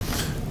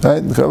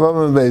Right?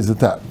 Chavavim Beis the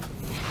top.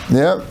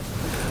 Yeah.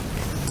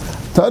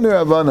 Tanu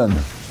Rabbanan.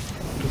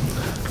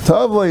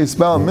 Tav lo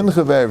yispal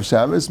mincha v'erev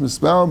Shabbos,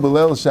 mispal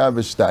b'leil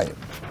Shabbos shtayim.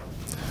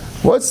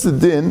 What's the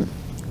din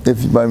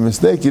if by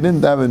mistake you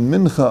didn't daven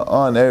mincha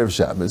on erev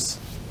Shabbos?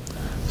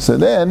 So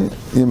then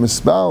you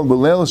mispal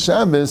b'leil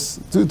Shabbos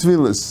 2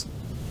 tefillas.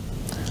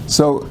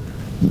 So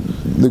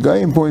the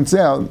guy points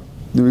out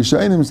the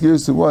Rishayim's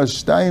gears to was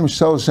shtayim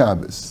shel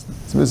Shabbos.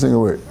 It's missing a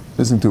word,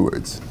 missing 2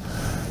 words.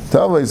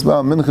 Tav lo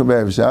yispal mincha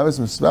v'erev Shabbos,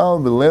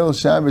 mispal b'leil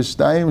Shabbos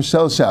shtayim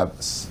shel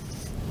Shabbos.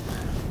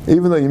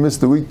 Even though you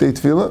missed the weekday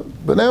tefillah,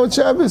 but now it's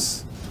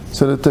Shabbos.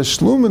 So the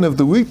tashlumin of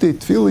the weekday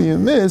tefillah you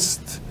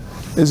missed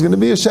is going to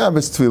be a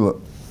Shabbos tefillah.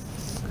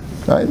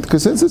 Right?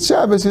 Because since it's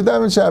Shabbos, you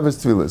daven Shabbos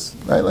tefillahs.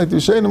 Right? Like the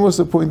Shayna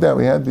Musa pointed out,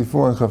 we had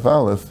before in Chaf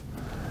Aleph,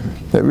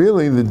 that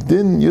really the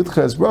din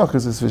Yudchas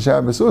Brachas is for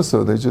Shabbos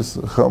also. They just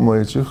cham lo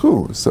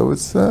yitzchuchu. So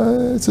it's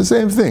the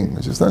same thing.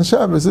 It's just on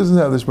Shabbos. This is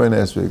how the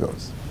Shemona Esrei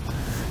goes.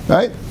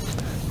 Right?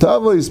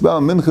 Tavo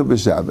yisbal mincha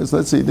b'Shabbos.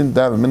 Let's say you didn't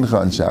daven mincha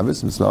on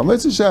Shabbos. Yisbal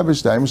mitzvah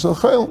Shabbos shtayim shel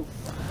chayil.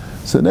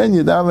 So then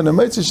you daven a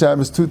mitzvah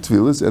Shabbos 2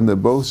 tefillas, and they're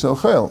both shel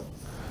chayil.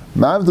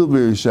 Mavdil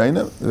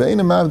b'Rishayna,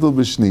 ve'ina mavdil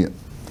b'Shniya.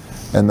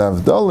 And the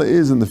Avdallah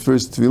is in the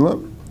first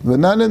tefillah, but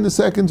not in the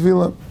second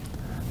tefillah.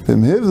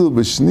 V'im hivdil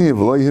b'Shniya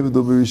v'lo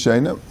hivdil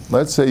b'Rishayna.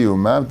 Let's say you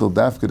mavdil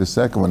dafka the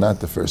second one, not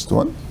the first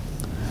one.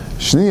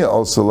 Shniya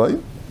also lay,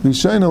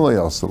 Rishayna lay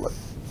also lay.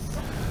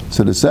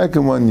 So the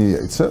second one you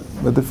yaitza,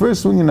 but the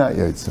first one you're not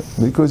yaitza,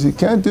 because you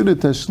can't do the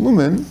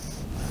tashlumin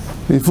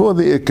before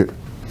the ikr.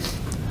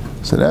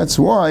 So that's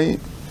why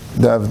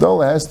the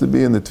Avdallah has to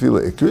be in the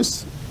tefillah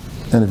ikris,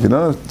 and if you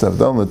don't have the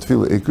Avdallah in the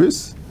tefillah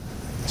ikris,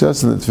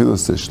 just in the tefillah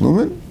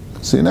tashlumin,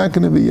 so you're not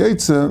going to be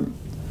yaitza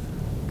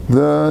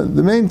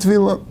the main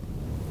tefillah.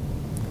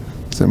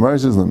 So Mar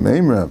says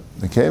l'meimra,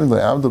 the kevin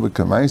le'avdal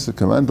b'kamaisa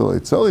kamandal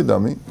leitzoli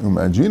dami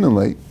umajina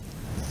lei.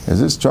 Is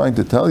this trying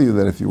to tell you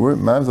that if you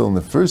weren't mavdal in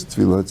the first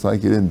tefillah, it's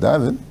like you didn't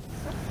daven,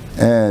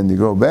 and you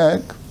go back?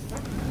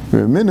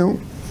 Minu,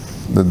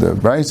 the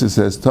Brisa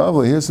says,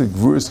 "Tavla here's a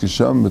gvuris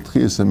kisham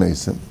b'tchiyas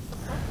amesim."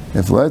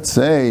 If let's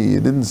say you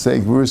didn't say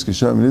gvuris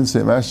kisham, you didn't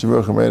say mashiv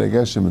rocham reid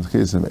ageshem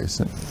b'tchiyas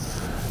amesim,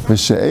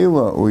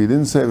 v'she'ela, or you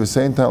didn't say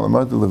v'sein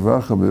talamad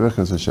levracha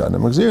b'rechas hashana,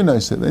 magzir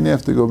naisa, then you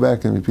have to go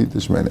back and repeat the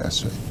Shemona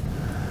Esrei.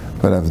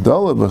 But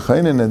Avdallah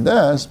b'chaynin and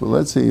das, but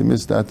let's say you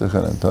missed that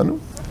tachanantanu.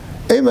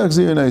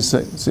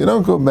 So you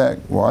don't go back.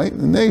 Why?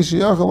 Because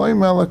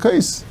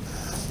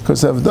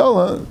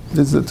Avdallah,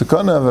 there's a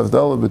takana of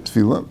Avdallah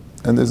b'tefillah,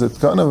 and there's a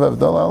takana of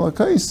Avdallah ala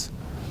kais.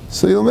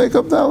 So you'll make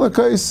up the ala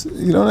kais.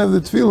 You don't have the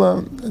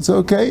tefillah, it's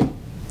okay.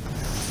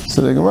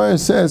 So the Gemara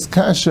says,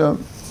 kasha,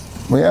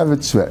 we have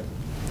it shvet.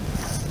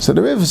 So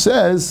the Riv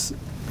says,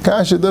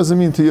 kasha doesn't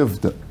mean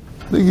tiyuvda.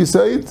 Like you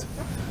say it,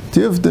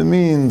 tiyuvda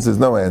means there's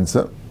no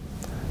answer.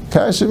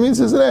 Kasha means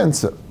there's an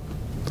answer.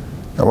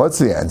 Now what's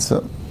the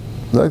answer?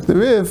 Like the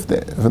Riv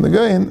from the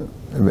Gain,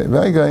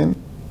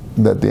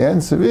 that the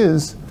answer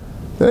is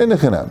that ain't a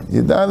chanam.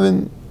 You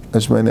daven a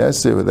Shemona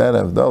Esrei without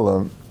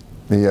Avdallah,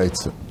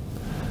 miyaitza.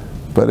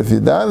 But if you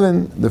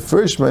daven the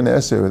first Shemona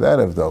Esrei without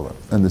Avdallah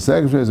and the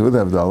second Shemona Esrei with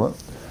Avdallah,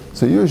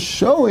 so you're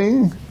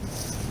showing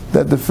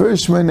that the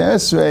first Shemona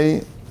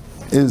Esrei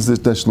is the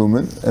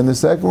tashlumin and the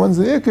second one's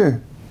the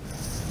ikr,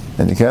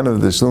 and you can't have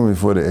the tashlumin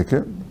before the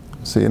ikr.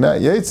 So you're not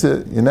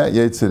yaitza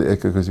the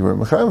ikr because you weren't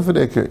mecham for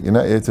the ikr. You're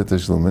not yaitza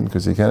tashlumin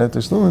because you can't have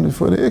tashlumin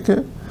before the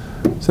ikr.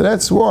 So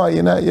that's why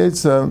you're not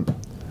yaitza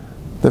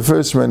the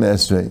first Shemona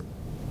Esrei.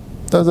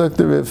 That's like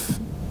the Riv.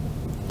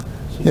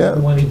 So yeah.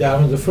 When he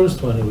davened the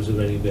first one, it was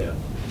already there.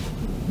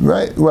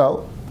 Right.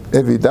 Well,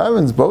 if he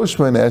davens both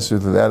Shemona Esrei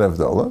without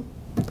Avdallah,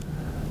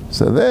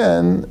 so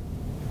then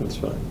that's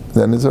fine.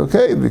 Then it's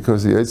okay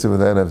because he yaitza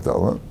without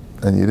Avdallah,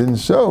 and you didn't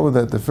show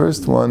that the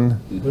first one.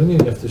 What do you mean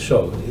you have to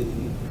show?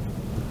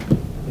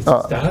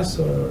 Das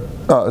or?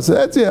 So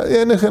that's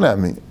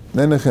nechanami.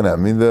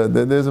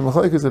 There's a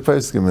machlekes of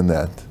paiskim in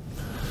that,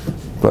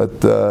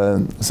 but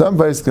some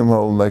paiskim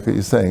hold like what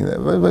you're saying.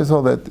 Everybody's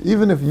hold that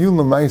even if you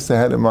lemaisa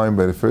had in mind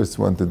by the first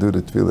one to do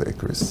the tefillah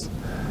ikris,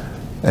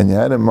 and you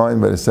had in mind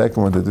by the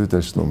second one to do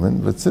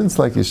tashlumin, but since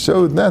like you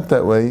showed not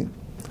that way,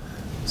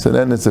 so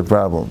then it's a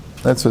problem.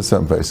 That's what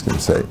some paiskim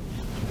say.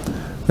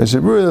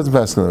 Mishabura doesn't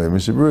pass that way.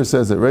 Mishabura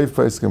says that Rav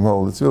paiskim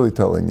hold it's really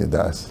telling you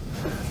das.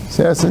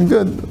 So yes, and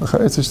good.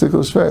 It's a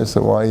shtickle shver.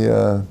 So why?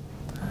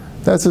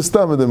 That's a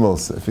stam of the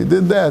Milsa. If he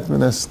did that,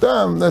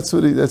 stam, that's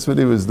what he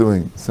was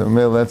doing. So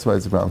that's why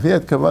it's a problem. If he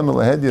had kavanah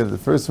lahedya, the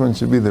first one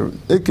should be the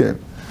ikr,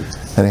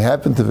 and he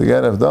happened to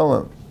forget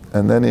Avdallah,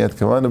 and then he had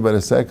kavanah by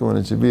the second one,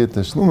 it should be a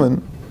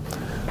tashlumin.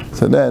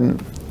 So then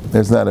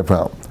there's not a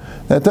problem.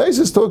 Now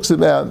Taisus talks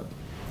about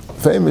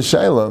famous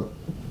shaila,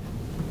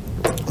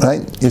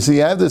 right? You see,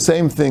 you have the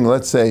same thing.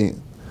 Let's say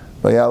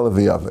by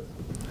Yalav.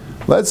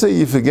 Let's say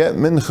you forget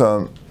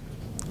mincha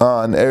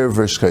on Erev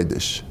Rosh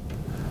Chodesh,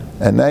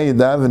 and now you're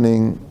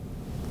davening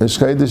Rosh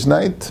Chodesh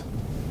night.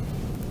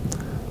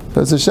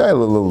 That's a shayla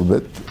a little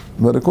bit,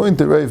 but according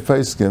to Rav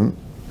Paiskim,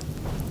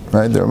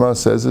 right, the Ramah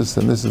says this,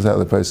 and this is how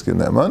the Paiskim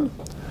Naaman.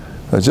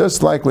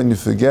 Just like when you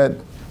forget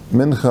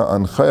mincha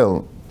on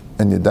chayil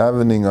and you're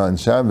davening on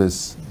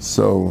Shabbos,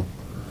 so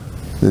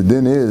the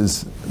din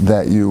is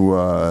that you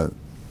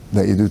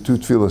do 2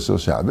 tefillos shel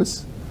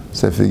Shabbos.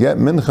 So if you get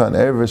mincha on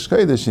erev Rosh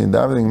Chodesh and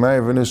you're davening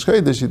ma'ariv and Rosh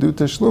Chodesh, you do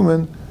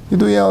tashlumin, you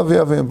do yalav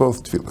yavai in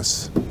both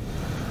tefillos.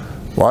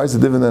 Why is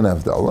it different than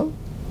Havdalah?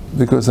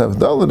 Because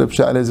Havdalah, the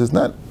pshat is, it's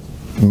not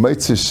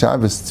Mitzvah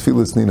Shabbos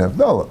tefillas need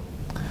Havdalah.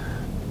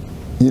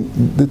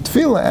 The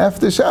tefillah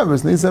after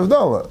Shabbos needs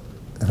Havdalah.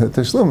 And the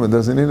Tashluma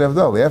doesn't need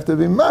Havdalah. You have to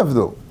be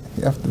Mavdal.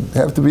 You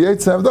have to be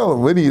Eitz Havdalah.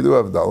 When do you do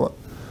Havdalah?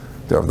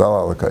 The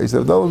Havdalah al-Kais.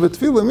 Havdalah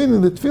b'tefillah,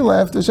 meaning the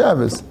tefillah after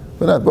Shabbos,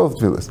 but not both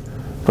tefillahs.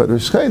 But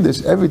Rosh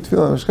Chodesh, every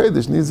tefillah in Rosh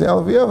Chodesh needs the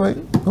Yalav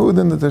Yavai. Who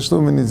then the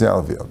Tashluma needs the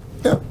Yalav Yavai?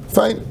 Yeah,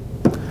 fine.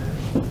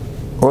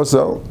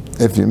 Also,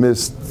 if you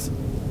missed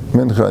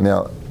Mincha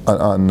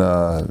on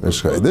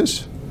Rosh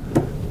Chodesh,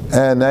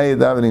 and now you're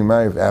davening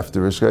Ma'ariv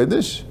after Rosh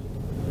Chodesh,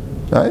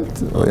 right?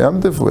 Or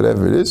Yom Tov,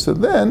 whatever it is, so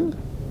then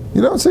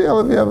you don't say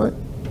Yalav Yavai.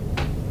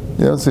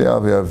 You don't say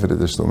Yalav Yavai for the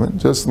Tashlumin.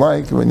 Just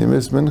like when you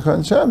miss Mincha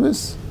on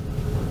Shabbos,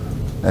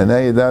 and now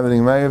you're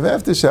davening Ma'ariv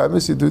after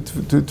Shabbos, you do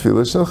 2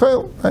 tefillah shel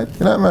chayil, right?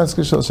 You're not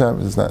masker shel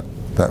Shabbos. It's not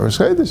Rosh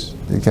Chodesh.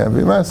 You can't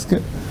be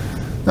masker,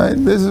 right?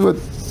 This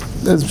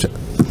is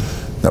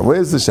now.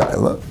 Where's the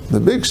shaila? The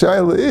big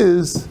shaila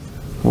is,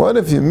 what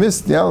if you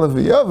missed Yalav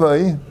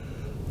Yavai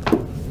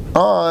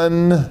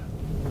on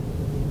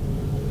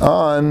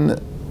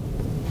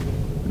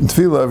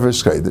tefillah of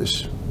Rosh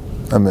Chodesh,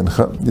 a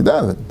mincha, you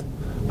davened,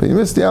 but you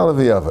missed the Yalav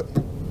Yavai,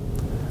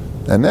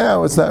 and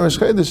now it's not Rosh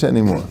Chodesh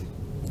anymore.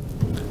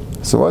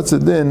 So what's the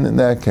din in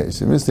that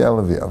case? You missed the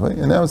Yalav Yavai,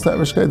 and now it's not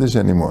Rosh Chodesh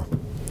anymore.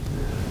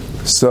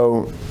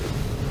 So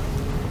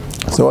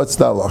what's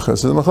the halacha?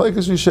 So the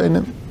machlekes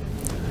Rishonim.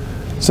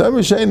 Some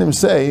Rishonim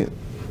say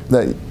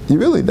that you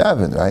really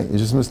davened, right? You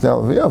just missed the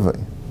Yalav Yavai.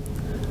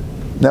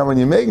 Now, when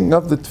you're making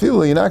up the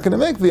tefillah, you're not going to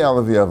make the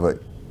Yalav Yavai.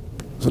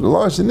 So the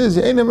lashon is,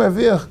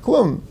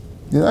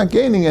 you're not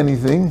gaining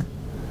anything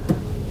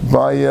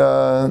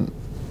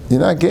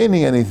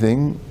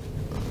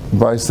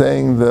by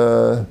saying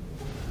the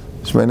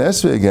Shemoneh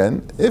Esrei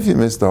again. If you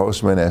missed the whole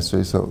Shemoneh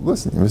Esrei, so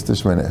listen, you missed the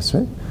Shemoneh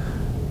Esrei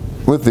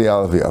with the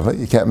Yalav Yavai.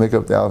 You can't make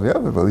up the Yalav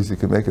Yavai, but at least you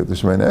can make up the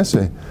Shemoneh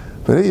Esrei.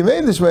 But here you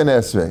made the Shemoneh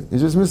Esrei. You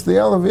just missed the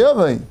Yalav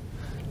Yavai,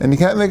 and you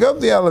can't make up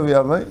the Yalav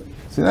Yavai,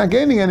 so you're not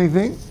gaining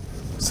anything.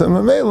 So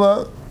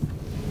Mamela,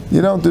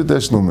 you don't do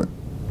Tashlumin.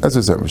 That's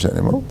what Sorscher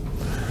hold.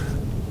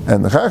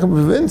 And the Chacham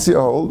Provincia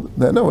hold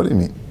that, no, what do you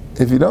mean?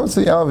 If you don't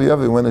say Yalav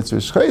Yavai when it's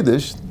Rosh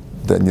Chodesh,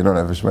 then you don't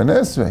have a Shemoneh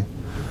Esrei.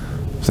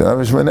 So you don't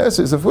have a Shemoneh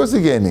Esrei, so of course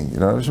you're gaining. You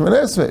don't have a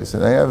Shemoneh Esrei. So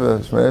now you have a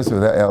Shemoneh Esrei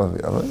without Yalav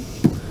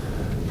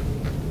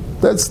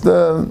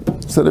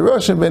Yavai. So the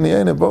Rosh and Ben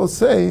Yaina both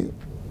say,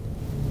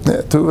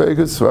 2 very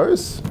good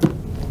svars.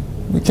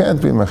 We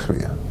can't be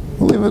machriya.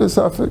 We'll leave it a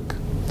suffix.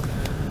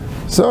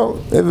 So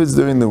if it's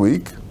during the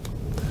week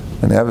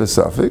and you have a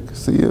suffix,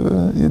 so you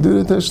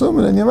do the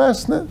tashlumin and you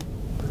masna.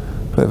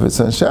 But if it's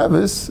on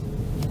Shabbos,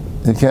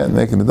 you can't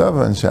make an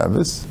davar on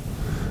Shabbos.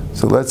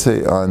 So let's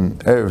say on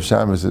erev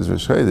Shabbos is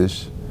Rosh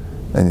Chodesh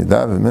and you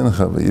davar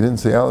mincha, but you didn't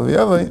say Yalav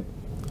Yavai,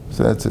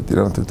 so that's it. You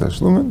don't do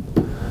tashlumin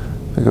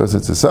because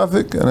it's a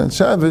suffix, and on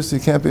Shabbos you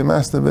can't be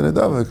masna ben a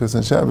davar because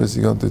on Shabbos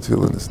you don't do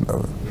tefillah this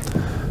davar.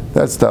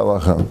 That's the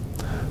halacha.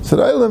 So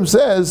the Eilim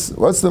says,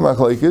 what's the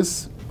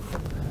machlekes?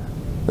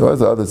 There was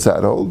the other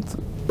tzad hold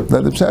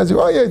that the pshat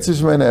it's a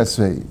Shemoneh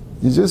Esrei.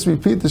 You just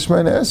repeat the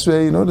Shemoneh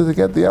Esrei in order to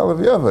get the Yalav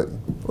Yavai.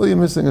 All you're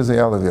missing is the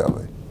Yalav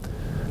Yavai.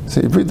 So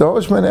you repeat the whole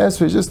Shemoneh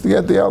Esrei just to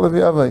get the Yalav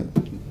Yavai.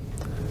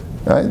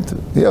 Right?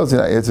 He also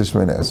not yet a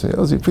Shemoneh Esrei. He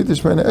also repeat the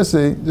Shemoneh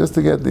Esrei just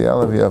to get the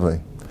Yalav Yavai.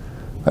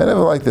 I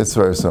never liked that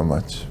svar so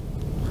much.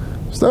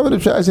 So the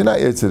pshat you're not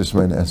yet to the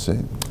Shemoneh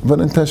Esrei. But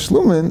in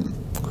Tashlumin,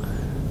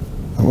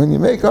 when you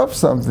make up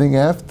something, you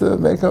have to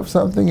make up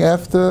something, you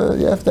have to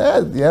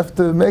add, you have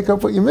to make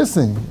up what you're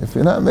missing. If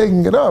you're not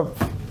making it up,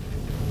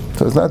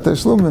 so it's not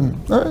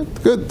Tashlumin. All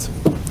right, good.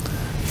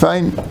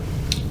 Fine.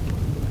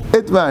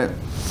 Itmar.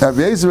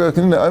 Rabbi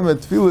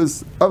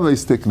tefillas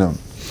avos tiknam.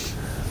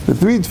 The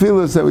 3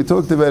 tefillas that we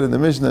talked about in the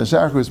Mishnah,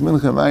 Shachris,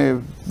 Mincha,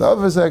 Ma'ariv, the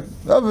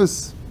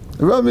avos,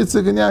 Rabbi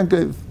Yitzchak and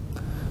Yankov,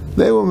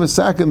 they were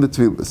masakin the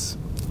tefillas.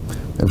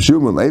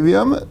 Abshum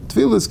Leviyam,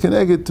 tefillas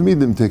keneged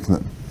tmidim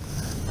tiknam.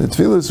 The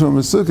tefillas from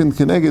Mesukin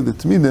Keneged the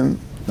Tmidim,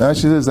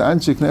 Rashi says the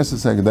Anshe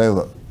Knesset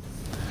Hagdela.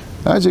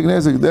 Anshe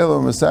Knesset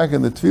Hagdela were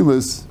masakin the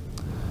tefillas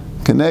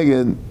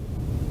Keneged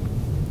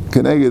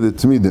the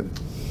Tmidim.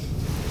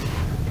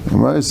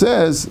 And what it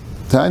says,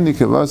 Tani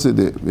Kavasa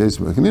de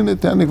Yesber Kanina,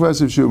 Tani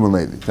Kavasa of Shubal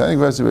Levi, Tani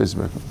Kavasa of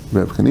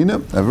Yesber Kanina,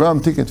 Avram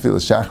Tikkun Tefillah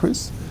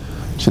Shachris,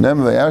 Shenem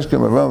Vayashkem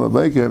Avram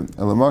Abayker,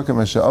 Elamakam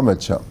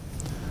Hasha'amet Sham.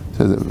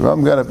 Says that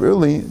Avram got up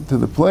early to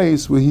the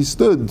place where he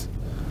stood.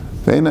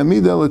 Ve'en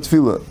amida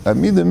l'tefillah.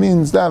 Amida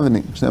means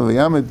davening. Shnev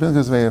v'yamid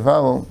pinchas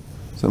v'yavalo.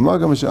 So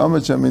Makam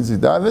Hasha'amet Sham means he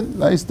davened.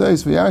 Nice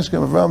days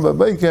v'yashkem Avram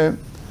Abayker,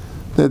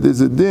 that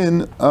there's a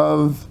din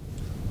of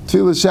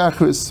Tefillah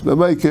Shachris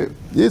Abayker.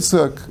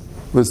 Yitzchak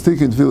was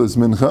taking Tefillas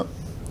Mincha.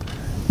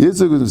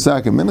 Yitzchak was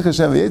Mesakim Mincha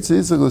Shem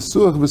Yitzchak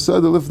l'suach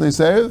b'sada lifnei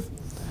serev.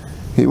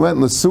 He went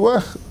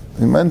l'suach,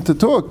 he went to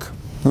talk.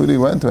 Who did he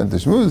went? He went to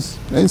shmuz.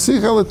 Ein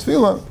sicha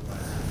l'tfilah.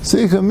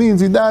 Sicha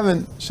means he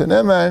daven.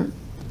 Shenemar,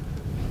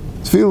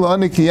 tfilah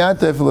ani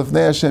kiyatef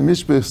l'fnei Hashem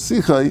yishbech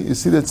sicha. You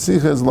see that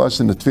sicha is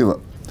lashon the tfilah.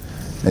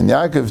 And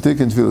Yaakov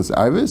taken tefillas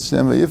arvis.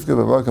 Shem v'yifka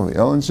v'avakam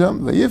v'yolin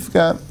sham.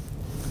 V'yifka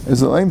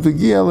is a lame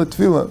pegia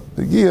l'tfilah.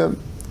 Pegia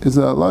is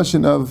a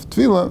lashon of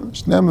tfilah.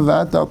 Shnem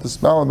v'atal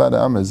t'spal b'ad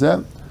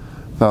ha'amazeh.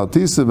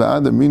 V'altisa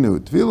b'adam minu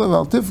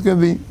tfilah. V'altifka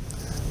vi.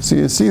 So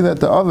you see that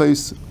the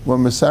Aves were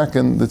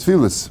masakin the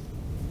tefillas.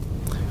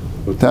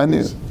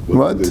 Tanya,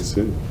 what? Did they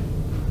say?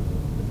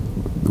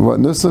 What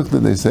nusach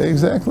did they say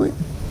exactly?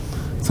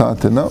 It's hard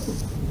to know.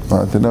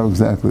 Hard to know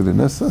exactly the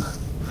nusach.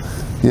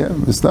 Yeah,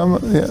 Mistama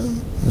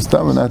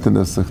not the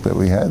nusach that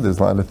we had. There's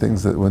a lot of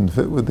things that wouldn't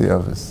fit with the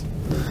Aves.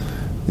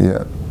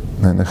 Yeah.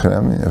 And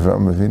Aharon,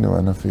 Avraham Avinu, I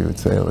don't know if you would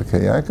say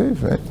Elokei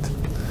Yaakov, right?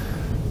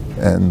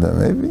 And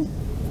maybe,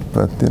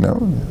 but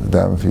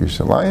Adam for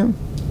Yerushalayim.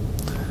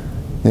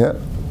 Yeah.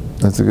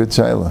 That's a good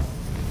shaila.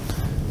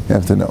 You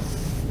have to know.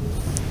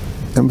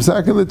 And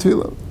B'sakin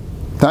l'tfilah.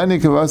 Tani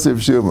kavasir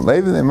v'shuvim.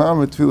 Levin imam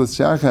v'tfilah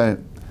shachar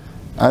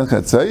ad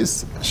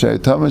chatzais,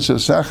 she'etamah shel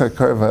shachar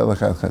kar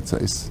v'elach ad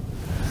chatzais.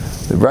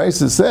 The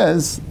Brisa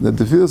says that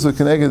the tefillas were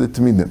connected to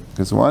Tamidim.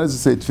 Because why does it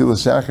say tfilah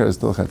shachar is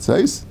still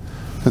chatzais?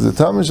 Because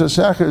the tamah shel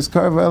shachar is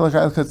kar v'elach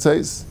ad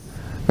chatzais.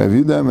 Rav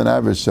Yudam and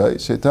Abba Shai,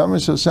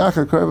 she'etamah shel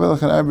shachar kar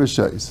v'elach ad Abba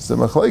Shai. So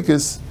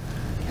machlekes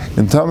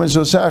in tamah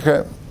shel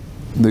shachar,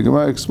 the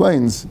Gemara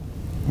explains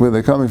where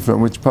they're coming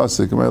from, which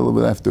pasuk, Gemara a little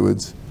bit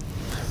afterwards.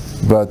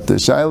 But the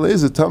shaila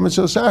is a tamid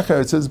shel shachar.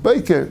 It says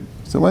baker.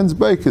 So when's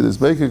baker? Does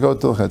baker go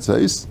till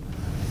chatzais,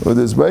 or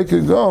does baker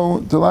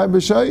go till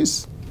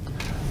b'shais?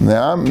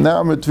 Now I'm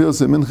tefillah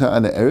se mincha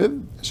an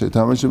erev.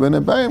 Shetamid sheben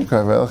ebayim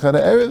karvelach an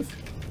erev.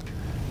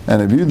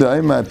 And if you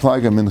die, might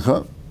plaga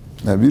mincha.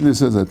 If you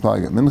says I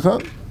plaga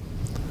mincha.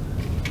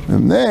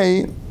 And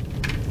they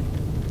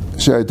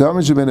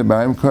shetamid sheben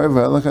ebayim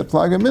karvelach at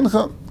plaga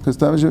mincha. Because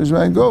Tamid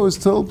Shemashmayim goes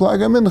till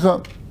Plaga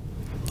Mincha.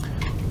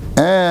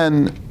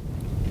 And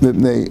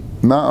they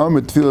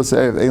Ma'amid Tfilas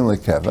Erev Ein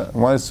Lekeva.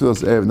 Why does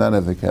Tfilas Erev not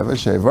have a Keva?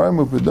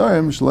 She'evarim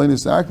u'pedarim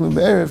sh'leinis aklu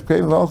be'erev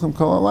k'ev v'alchim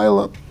kol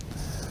ha'layla.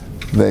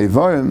 The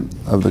Evarim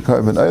of the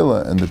Karban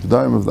Eila and the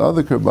pedarim of the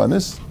other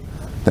Karbanis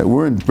that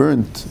weren't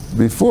burnt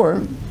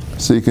before,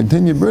 so you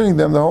continue burning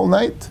them the whole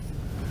night.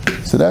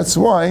 So that's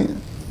why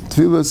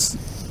Tfilas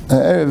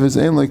Erev is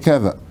Ein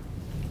Lekeva.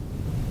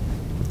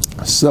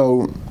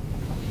 So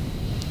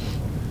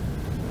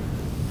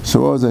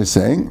what was I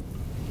saying?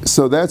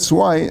 So that's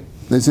why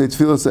they say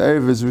Tfilas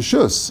Erev is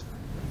Rishus,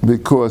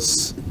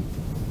 because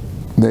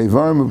the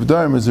Evarim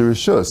U'B'darim is a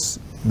Rishus.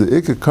 The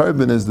Ikka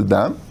carbon is the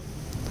Dam,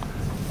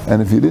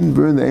 and if you didn't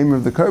burn the aim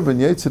of the carbon,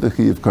 Yetzir the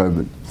Chiyav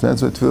carbon. So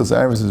that's why Tfilas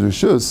Erev is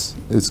Rishus.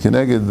 It's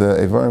connected the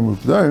Evarim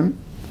U'B'darim,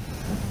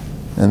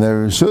 and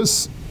they're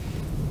Rishus.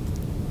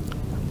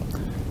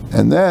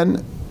 And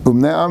then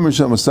Umnei Amr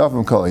Shel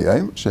Musafim Kol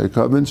Hayom,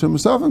 She'Karbon Shel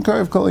Musafim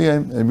Karev Kol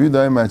Hayom, and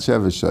Yudayim At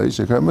Sheva Shais,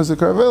 She'Karbon Shel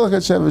Karvelach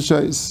At Sheva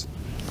Shais.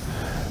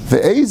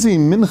 Ve'ezi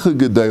Mincha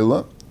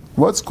Gedela,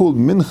 what's called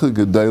Mincha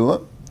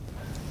Gedela?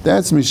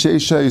 That's Mishei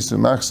Shais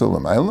U'Machsel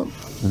L'Mayla.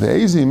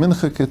 Ve'ezi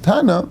Mincha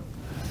Ketana,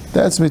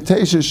 that's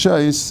Mitesha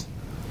Shais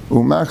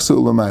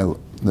U'Machsel L'Mayla.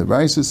 The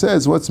Brisa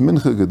says, what's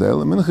Mincha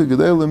Gedela? Mincha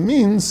Gedela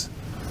means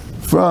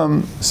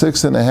from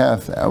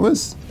 6.5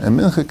 hours, and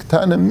Mincha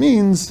Ketana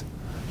means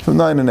from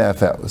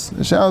 9.5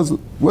 hours.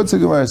 What's the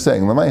Gemara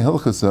saying? Lamai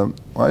Hilchasa,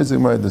 why is the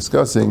Gemara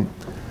discussing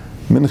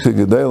Mincha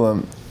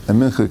Gedela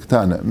and Mincha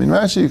Ketana? I mean,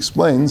 Rashi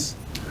explains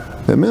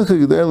that Mincha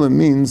Gedela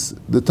means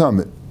the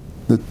Tamid.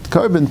 The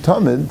carbon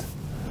Tamid,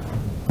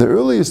 the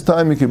earliest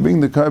time you could bring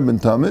the carbon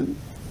Tamid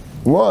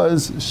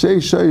was Shei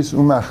Shais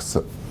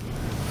Umachsa.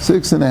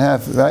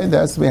 6.5, right? That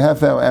has to be a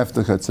half hour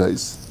after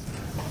Chatzais.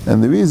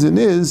 And the reason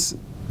is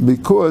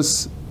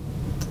because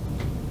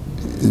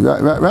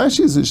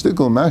Rashi is a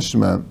shtickle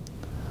mashma.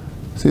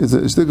 See, it's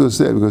a shtickle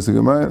say because the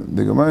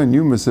Gemara in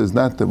Yuma says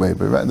not the way,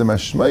 but the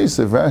mashmais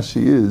of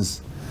Rashi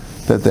is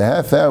that the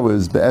half hour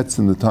is be'etz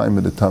in the time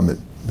of the Tamid.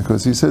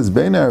 Because he says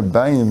Bein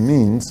Arbayim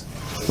means,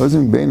 what does it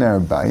mean Bein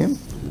Arbayim?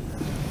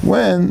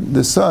 When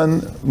the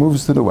sun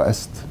moves to the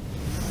west,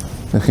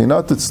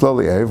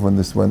 slowly when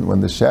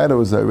the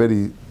shadow is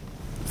already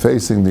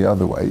facing the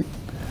other way.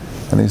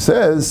 And he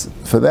says,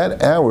 for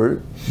that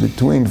hour,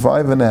 between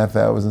 5.5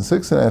 hours and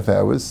 6.5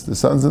 hours, the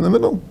sun's in the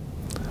middle.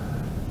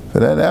 For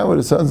that hour,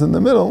 the sun's in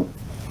the middle.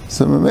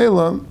 So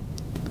Mamela,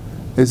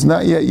 it's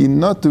not yet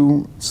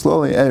Yinatu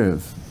slowly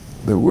Erev.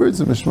 The words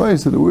of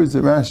Mishmais are the words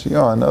of Rashi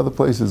are, and other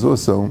places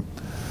also,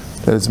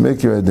 that it's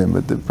Mekir Adim.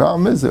 But the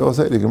problem is, they all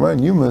say, the Gemara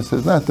in Yuma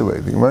says not the way.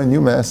 The Gemara in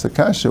Yuma asks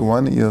Akasha,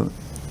 why don't you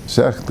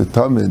shech the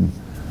Tamid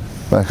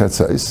by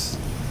Chatzais?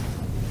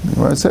 The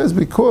Gemara says,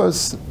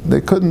 because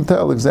they couldn't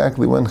tell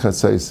exactly when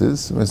Chatzais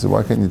is. I said,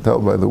 why can't you tell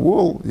by the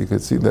wall? You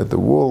could see that the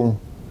wall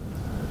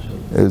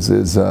is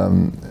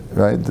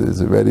right,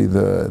 is already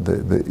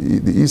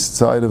the east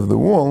side of the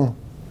wall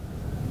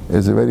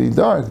is already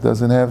dark,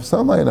 doesn't have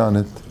sunlight on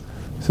it.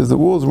 He says the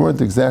walls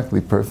weren't exactly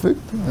perfect,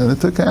 and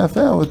it took a half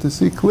hour to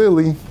see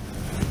clearly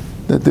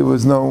that there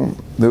was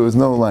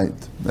no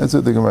light. That's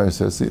what the Gemara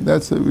says. See,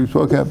 that's what we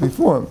spoke about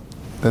before.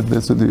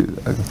 That's what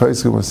the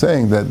Pesach was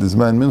saying, that the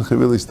Zman Mincha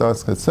really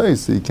starts Chatzos,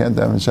 so you can't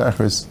daven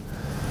Shachris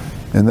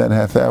in that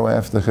half hour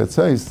after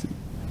Chatzos,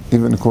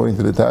 even according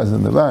to the Taz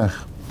and the Bach,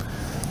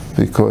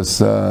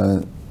 because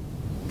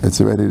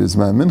it's already the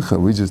Zman Mincha.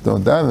 We just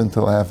don't daven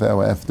until a half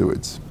hour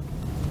afterwards.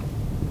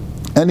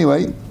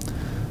 Anyway,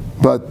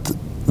 but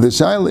the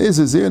Shaila is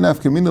Zir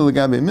Nafkamina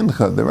Lagabe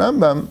Mincha. The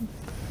Rambam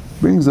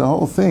brings the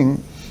whole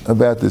thing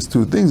about these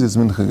two things. It's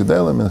Mincha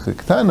Gedela, Mincha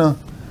Ketana.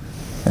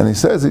 And he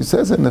says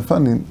it in the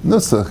funny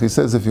nusach. He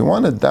says if you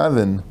want to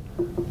daven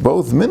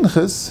both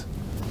minchas,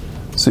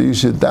 so you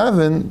should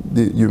daven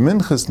your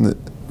minchas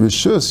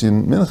rishus, your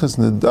minchas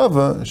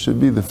nedava should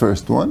be the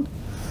first one,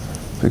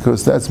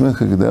 because that's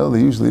mincha gedel.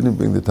 They usually didn't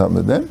bring the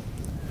tamid then,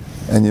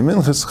 and your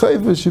minchas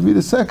chayva should be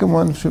the second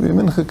one. Should be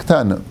mincha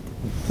ktana.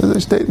 As I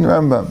state in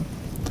Rambam,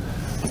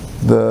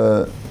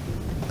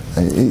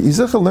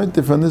 Yizachar learned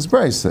it from this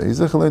brisa.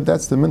 Yizachar learned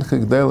that's the mincha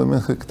gedel and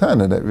mincha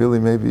ktana. That really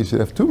maybe you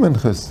should have two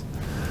minchas.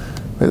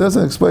 It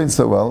doesn't explain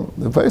so well.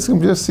 The Pesach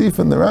just see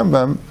from the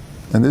Rambam,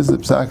 and this is the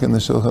Psak in the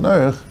Shulchan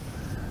Aruch,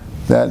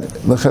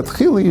 that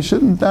l'chatchila you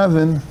shouldn't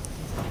daven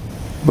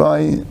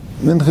by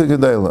mincha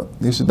gedela.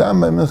 You should daven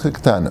by mincha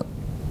ketana.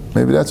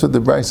 Maybe that's what the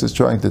Bryce is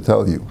trying to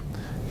tell you.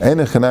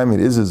 Eina chanami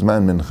is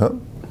zman mincha.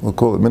 We'll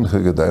call it mincha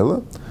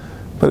gedela,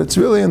 but it's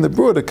really in the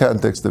broader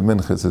context of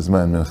mincha it's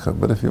zman mincha.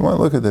 But if you want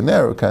to look at the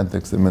narrow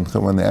context of mincha,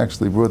 when they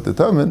actually brought the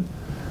tamid,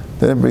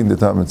 they didn't bring the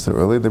tamid so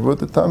early. They brought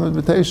the tamid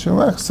b'teishu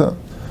machsa.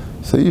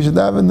 So you should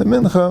daven the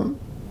mincha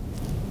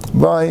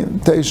by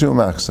teishu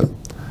machsa.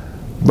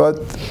 But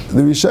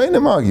the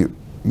Rishonim argue.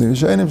 The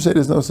Rishonim say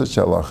there's no such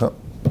halacha,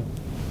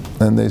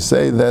 and they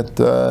say that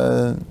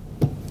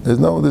there's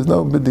no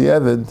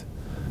b'di'evid. You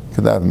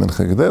could have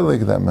mincha gedela, you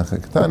could have mincha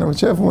ketana,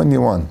 whichever one you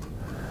want.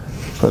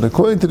 But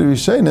according to the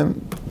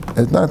Rishonim,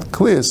 it's not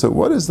clear. So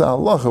what is the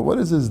halacha? What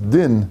is this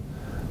din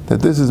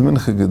that this is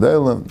mincha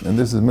gedela and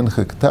this is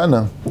mincha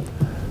ketana?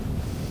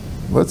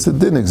 What's the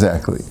din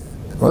exactly?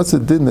 What's the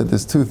din that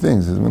there's two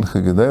things? There's mincha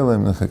gedela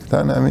and mincha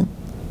ketana. I mean,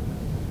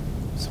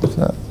 it's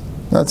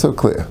not so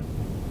clear.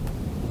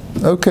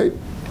 Okay.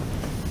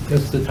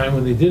 That's the time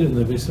when they did it in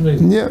the Beis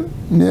Hamikdash.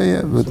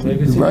 Yeah. But So the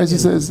Rashi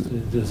says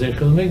the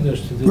Zeichel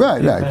Mikdash to do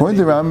right. According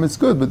to the Rambam, it's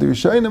good, but the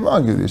Rishonim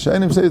argue. The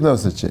Rishonim say no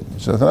such thing.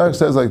 Shulchan Aruch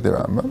says like the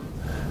Rambam.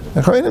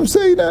 The Rishonim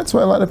say that's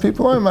why a lot of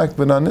people are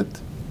makbid on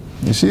it.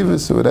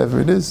 Yeshivas or whatever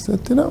it is,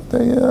 that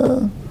they.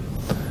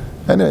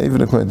 Anyway,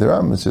 even according to the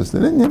Rambam, it's just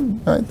an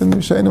Indian, right? The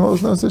Rishonim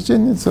holds no such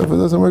Indian, so if it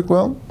doesn't work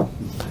well,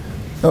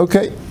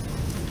 okay.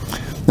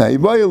 Now,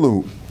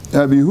 Ibayalu,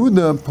 Rabbi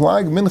Yehuda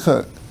plag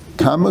mincha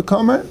kama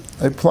kamer,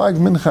 a plag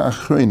mincha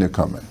achreina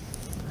kamer.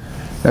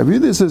 Rabbi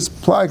Yehuda says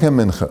plag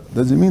mincha.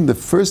 Does it mean the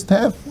first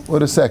half or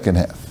the second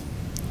half?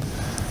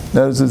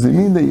 Now, does it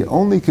mean that you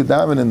only could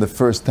daven in the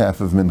first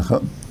half of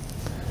mincha,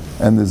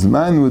 and the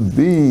zman would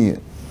be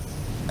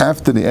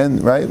after the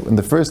end, right? When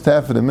the first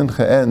half of the mincha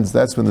ends,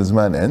 that's when the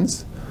zman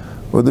ends.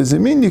 Or does it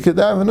mean you could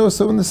daven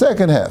also in the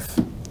second half?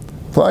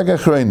 Plag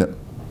achreina.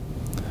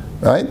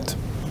 Right?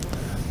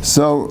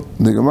 So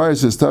the Gemara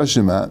says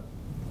Tashima,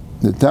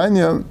 the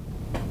Tanya,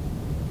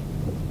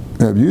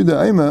 Rabbi Yehuda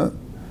Aima,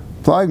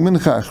 plag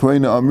mincha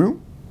achreina amru,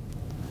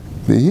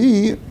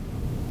 v'hi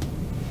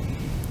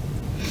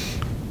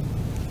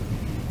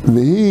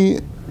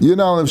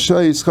yunal of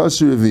shayis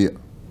chasur reviyah.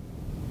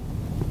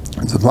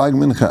 It's a plag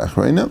mincha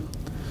achreina,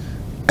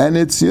 and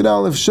it's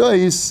yunal of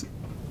shayis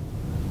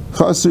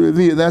chasur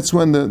reviyah. That's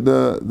when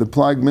the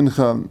plag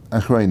mincha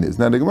achreina is.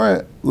 Now the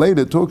Gemara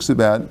later talks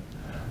about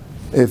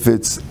if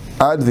it's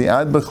ad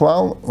v'ad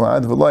b'chlal or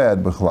ad v'loy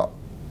ad b'chlal,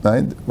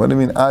 right? What do you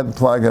mean ad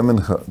plag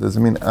mincha? Does it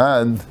mean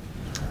ad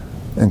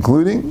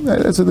including?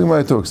 Right, that's what the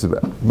Gemara talks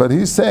about. But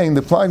he's saying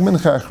the plag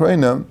mincha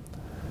achreina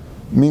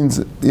means,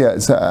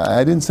 so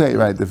I didn't say it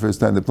right the first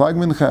time. The plag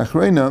mincha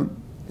achreina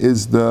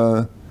is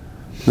the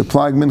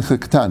plag mincha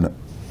ketana.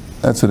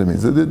 That's what it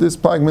means. This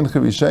plag mincha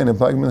rishayna,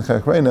 plag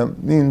mincha achreina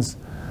means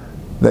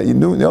that you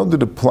don't do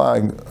the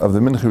plag of the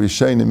mincha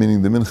rishayna,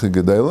 meaning the mincha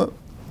gedela.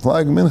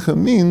 Plag mincha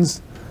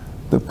means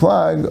the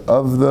plag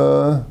of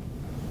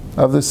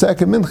the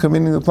second mincha,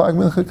 meaning the plag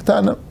mincha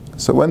ketana.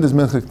 So when does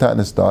mincha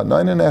ketana start?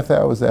 9.5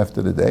 hours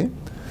after the day.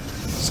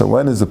 So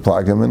when is the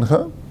plag of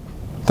mincha?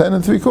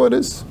 10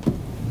 3/4.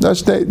 That's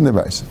stated in the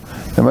Brisa.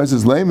 The Brisa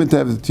says, "Leimet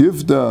have the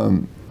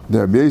tiyufda the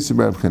Rabbi Yosef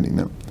Bar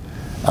Chanina."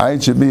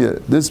 It should be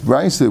this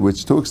Brisa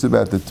which talks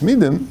about the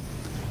tmidim,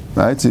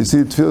 right? So you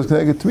see, tefillas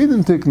connected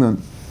tmidim tiknun.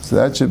 So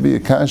that should be a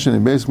kasha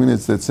in base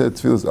minutes that said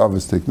tefillas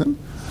avos tiknun.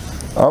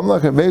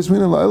 Amlach a base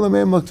minute la'olam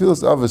em lach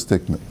tefillas avos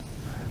tiknun.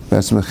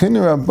 That's mechin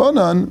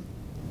rabbanan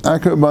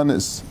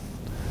akrabanis.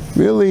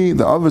 Really,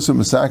 the avos were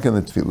masakin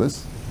the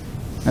tefillas,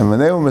 and when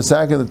they were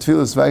masakin the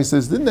tefillas,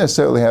 Vaisas didn't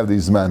necessarily have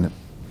these manim.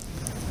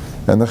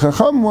 And the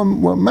Chacham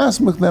were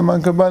masmach them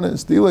on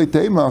kabbanis. Dilei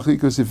teimach,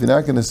 because if you're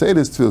not going to say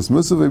this tefillas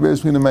musav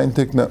beis minute mein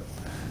tikna,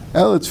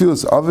 el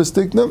tefillas avos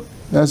tikna.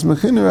 That's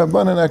mechin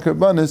rabbanan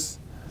akrabanis.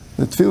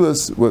 The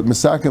tefillas were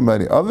masakin by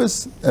the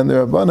avos, and the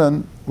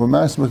rabbanan were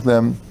masmach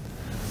them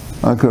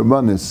on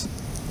Karbanis.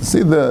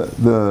 See, the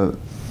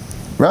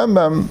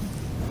Rambam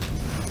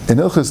in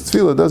Ilchas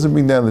Tefillah doesn't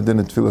bring down the din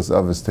of Tefillas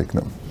Avos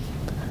Tiknan.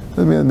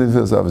 Doesn't mean the din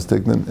of Tefillas Avos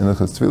Tiknan in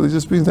Ilchas Tefillah. He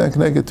just brings down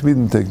Keneged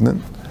Tefidin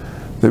Tiknan.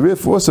 The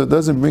Rif also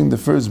doesn't bring the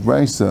first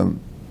brisa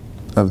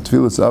of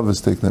Tefillas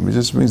Avos Tiknan. He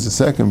just brings the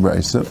second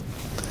brisa.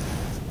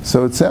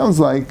 So it sounds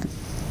like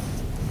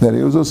that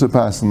he was also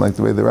passing like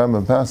the way the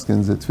Rambam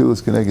paskins that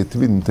Tefillas Keneged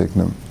Tefidin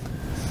Tiknan.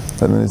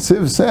 But the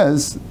Netziv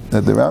says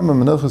that the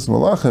Rambam in Ilchas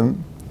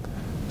Malachim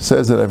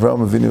says that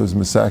Avraham Avinu was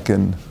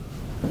Mesakin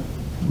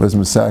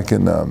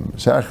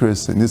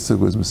Shachris, and Yitzchak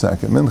was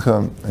Mesakin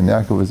Mincha, and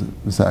Yaakov was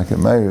Mesakin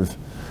Ma'ariv.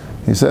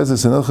 He says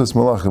this in Ilchas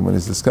Malachim when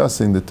he's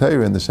discussing the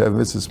Torah and the Shav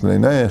Mitzvahs B'nai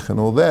Noach and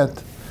all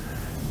that.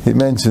 He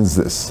mentions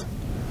this,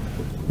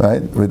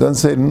 right? We don't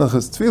say it in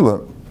Ilchas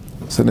Tefillah.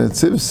 So the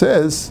Netziv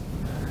says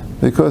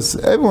because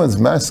everyone's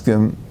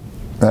maskim,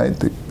 right?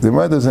 The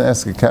Gemara doesn't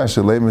ask a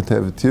kasha leimer to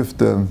have a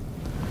tifta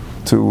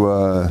to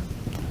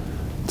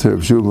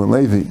Reb Shmuel and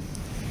Levi.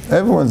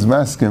 Everyone's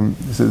maskim.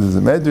 He says there's a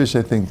medrash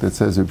I think that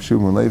says Reb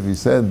Shmuel and Levi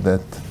said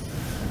that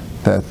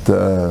the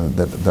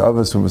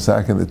Avos were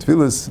masakin the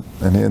tefillas,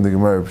 and here in the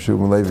Gemara Reb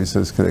Shmuel and Levi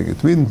says Keneged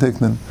Tefidin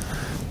Tiknan.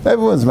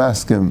 Everyone's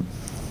maskim.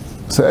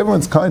 So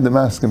everyone's kind of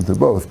maskim to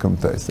both.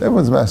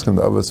 Everyone's maskim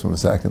the Avos were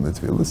masakin the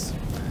tefillas,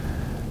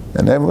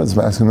 and everyone's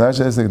maskim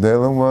Nashas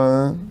G'Delim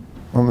were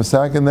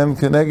masakin them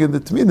Keneged the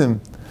Tefidin.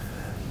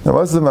 Now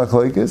what's the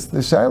machlokes? The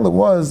shaila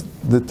was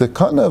that the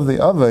takana of the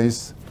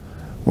Avos,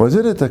 was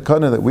it a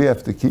takana that we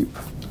have to keep?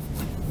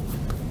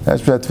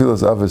 That's what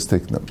Tefillas Avos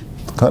Tiknam.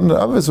 The takana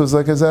of Avos was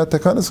like a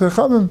takanas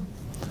chachamim,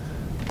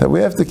 that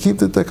we have to keep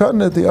the takana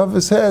that the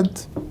Avos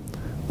had.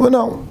 Well,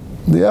 no,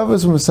 the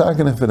Avos were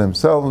masakin it for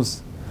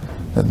themselves,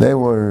 and they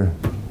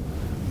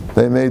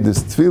made this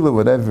tefillah,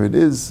 whatever it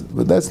is,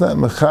 but that's not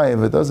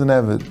mechayev. It doesn't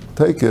have a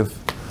takeif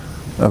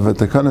of a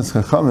takanas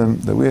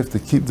chachamim that we have to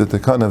keep the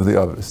takana of the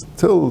Avos.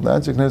 Till the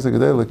Anshei Knesset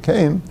Gedela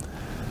came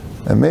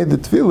and made the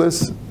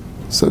tefillas.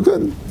 So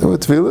good, there were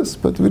tefillas,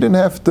 but we didn't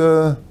have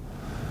to.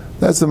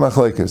 That's the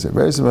machlokes.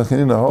 Rabbi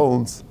Machanina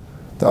holds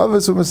the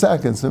Avos were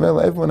masakin. So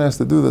everyone has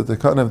to do the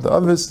takana of the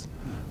Avos.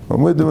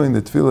 When we're doing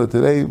the tefillah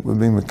today, we're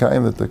being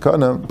mekayim the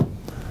takana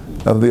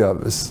of the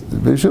Avos.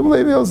 Rabbi Shmuel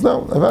Levi holds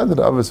no. I've had the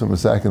Avos were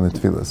masakin the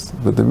tefillas,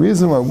 but the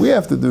reason why we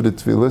have to do the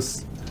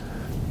tefillas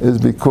is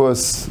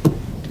because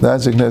the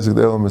Anshei Knesset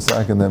Gedela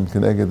masakin them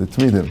Keneged the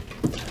Tefidin.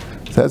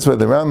 So that's why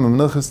the Rambam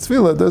Milchas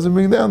Tefillah doesn't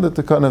bring down the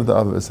takana of the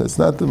Avos. It's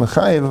not the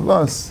mechayev of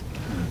us.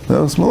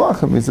 No,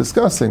 Malachim, he's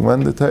discussing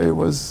when the Torah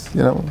was,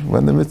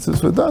 when the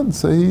mitzvahs were done.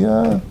 So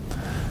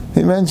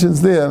he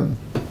mentions there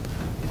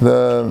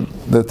the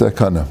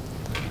takana.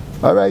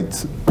 All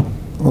right,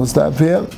 we'll stop here.